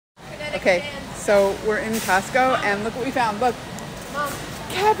Okay, so we're in Costco and look what we found. Look. Mom.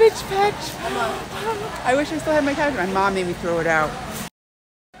 Cabbage patch. I wish I still had my cabbage. My mom made me throw it out.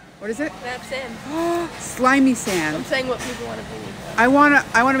 What is it? Map sand. Slimy sand. I'm saying what people want to be. I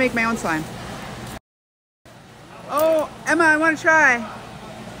wanna make my own slime. Oh, Emma, I wanna try.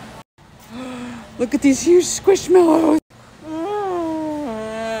 Look at these huge squishmallows.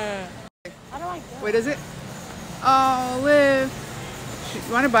 How do I go? Wait, is it? Oh, Liv.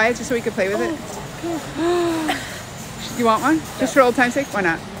 You wanna buy it just so we can play with it? You want one? Just for old time's sake? Why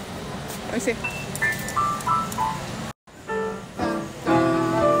not? Let me see.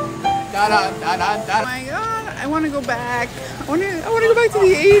 Oh my god, I want to go back. I want to go back to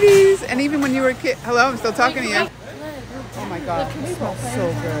the 80s. And even when you were a kid. Hello, I'm still talking to you. Oh my god, it smells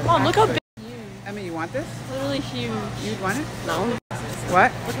so good. Mom, look how big. Emma, you want this? Literally huge. You'd want it? No.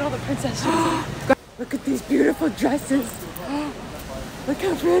 What? Look at all the princess dresses. Look at these beautiful dresses. Look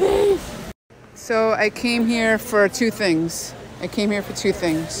how pretty. So I came here for two things.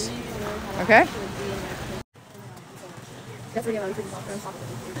 Okay? I'll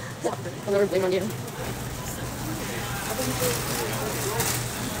never blame on you.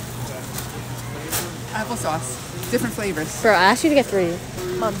 Applesauce. Different flavors. Bro, I asked you to get 3.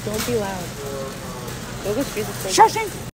 Mom, don't be loud. Go get 3. Shushing!